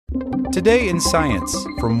Today in Science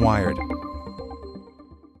from Wired.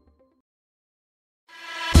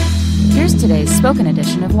 Here's today's spoken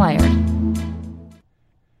edition of Wired.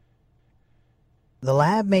 The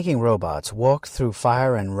Lab Making Robots Walk Through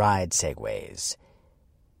Fire and Ride Segways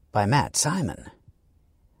by Matt Simon.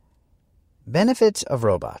 Benefits of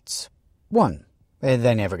robots. 1.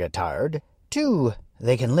 They never get tired. 2.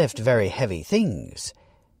 They can lift very heavy things.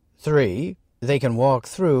 3. They can walk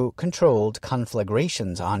through controlled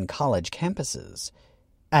conflagrations on college campuses.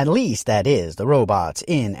 At least that is the robots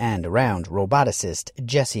in and around roboticist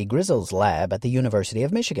Jessy Grizzle's lab at the University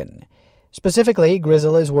of Michigan. Specifically,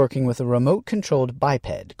 Grizzle is working with a remote-controlled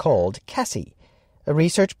biped called Cassie, a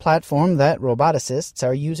research platform that roboticists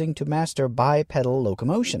are using to master bipedal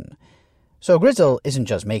locomotion. So Grizzle isn't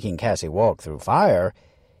just making Cassie walk through fire,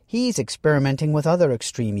 he's experimenting with other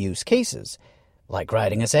extreme use cases, like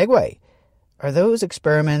riding a Segway. Are those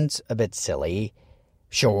experiments a bit silly?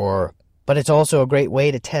 Sure, but it's also a great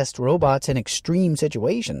way to test robots in extreme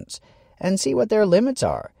situations and see what their limits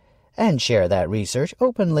are, and share that research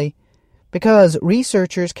openly. Because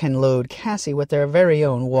researchers can load Cassie with their very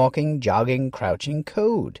own walking, jogging, crouching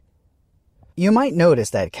code. You might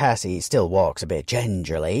notice that Cassie still walks a bit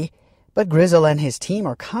gingerly, but Grizzle and his team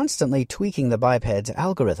are constantly tweaking the biped's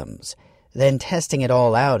algorithms, then testing it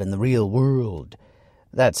all out in the real world.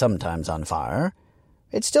 That's sometimes on fire.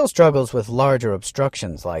 It still struggles with larger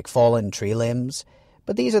obstructions like fallen tree limbs,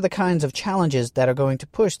 but these are the kinds of challenges that are going to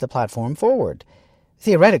push the platform forward.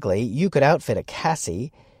 Theoretically, you could outfit a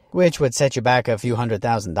Cassie, which would set you back a few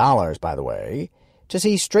 $100,000, by the way, to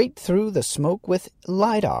see straight through the smoke with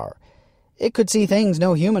LiDAR. It could see things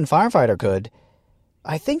no human firefighter could.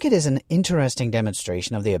 I think it is an interesting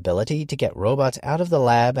demonstration of the ability to get robots out of the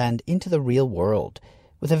lab and into the real world,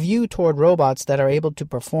 with a view toward robots that are able to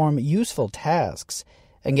perform useful tasks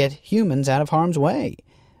and get humans out of harm's way,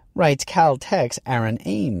 writes Caltech's Aaron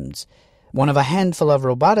Ames, one of a handful of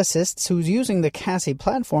roboticists who's using the Cassie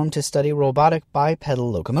platform to study robotic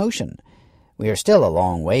bipedal locomotion. We are still a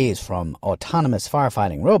long ways from autonomous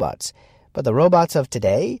firefighting robots, but the robots of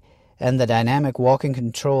today and the dynamic walking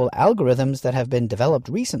control algorithms that have been developed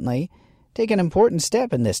recently take an important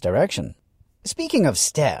step in this direction. Speaking of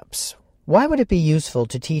steps, why would it be useful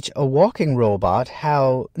to teach a walking robot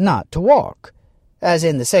how not to walk? As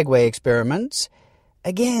in the Segway experiments,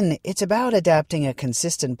 again, it's about adapting a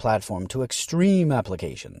consistent platform to extreme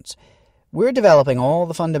applications. We're developing all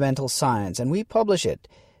the fundamental science, and we publish it,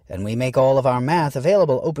 and we make all of our math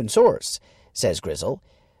available open source, says Grizzle.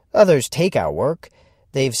 Others take our work,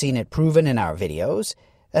 they've seen it proven in our videos,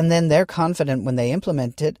 and then they're confident when they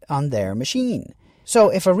implement it on their machine. So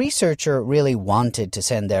if a researcher really wanted to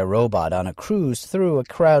send their robot on a cruise through a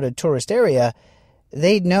crowded tourist area,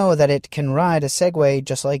 they'd know that it can ride a Segway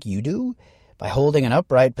just like you do, by holding an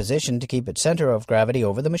upright position to keep its center of gravity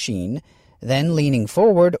over the machine, then leaning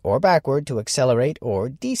forward or backward to accelerate or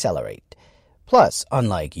decelerate. Plus,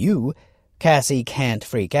 unlike you, Cassie can't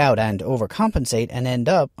freak out and overcompensate and end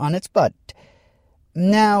up on its butt.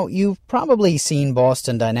 Now, you've probably seen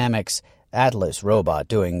Boston Dynamics' Atlas robot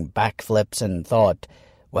doing backflips and thought,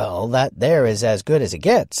 well, that there is as good as it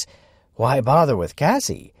gets. Why bother with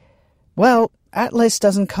Cassie? Well, Atlas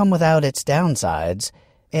doesn't come without its downsides.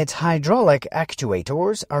 Its hydraulic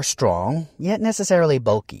actuators are strong, yet necessarily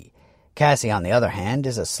bulky. Cassie, on the other hand,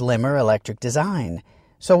 is a slimmer electric design.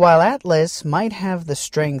 So while Atlas might have the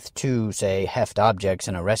strength to, say, heft objects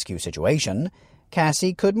in a rescue situation,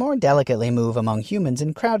 Cassie could more delicately move among humans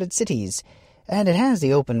in crowded cities, and it has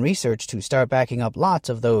the open research to start backing up lots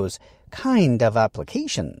of those kind of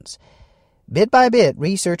applications. Bit by bit,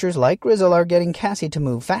 researchers like Grizzle are getting Cassie to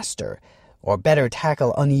move faster, or better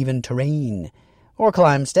tackle uneven terrain, or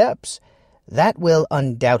climb steps. That will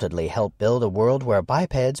undoubtedly help build a world where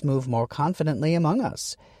bipeds move more confidently among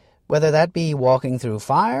us, whether that be walking through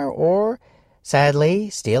fire or, sadly,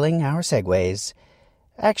 stealing our Segways.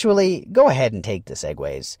 Actually, go ahead and take the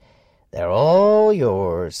Segways. They're all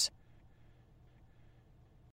yours.